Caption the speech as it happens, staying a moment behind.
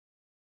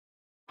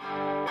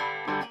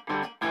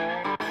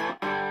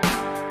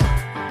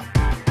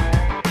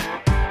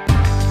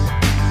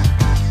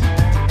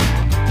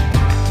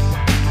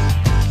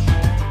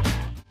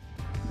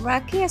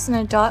Rocky is an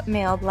adult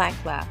male black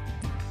lab.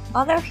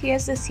 Although he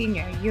is a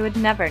senior, you would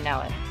never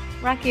know it.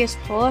 Rocky is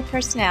full of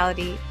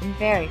personality and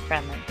very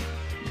friendly.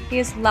 He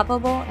is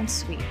lovable and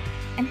sweet,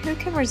 and who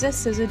can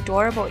resist his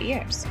adorable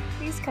ears?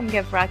 Please come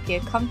give Rocky a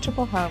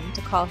comfortable home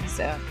to call his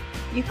own.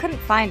 You couldn't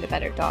find a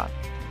better dog.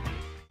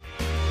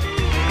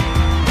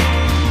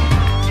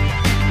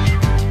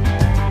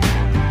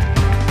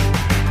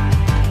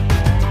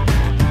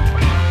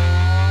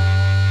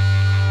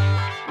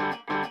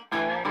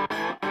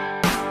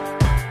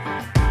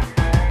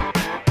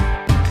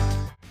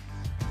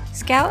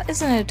 Scout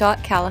is an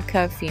adult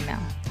calico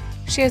female.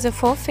 She is a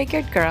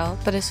full-figured girl,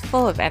 but is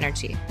full of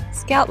energy.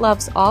 Scout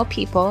loves all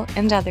people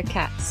and other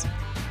cats.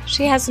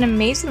 She has an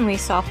amazingly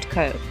soft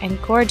coat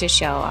and gorgeous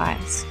yellow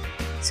eyes.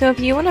 So if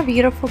you want a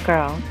beautiful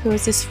girl who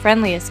is as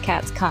friendly as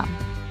cats come,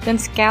 then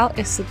Scout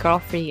is the girl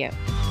for you.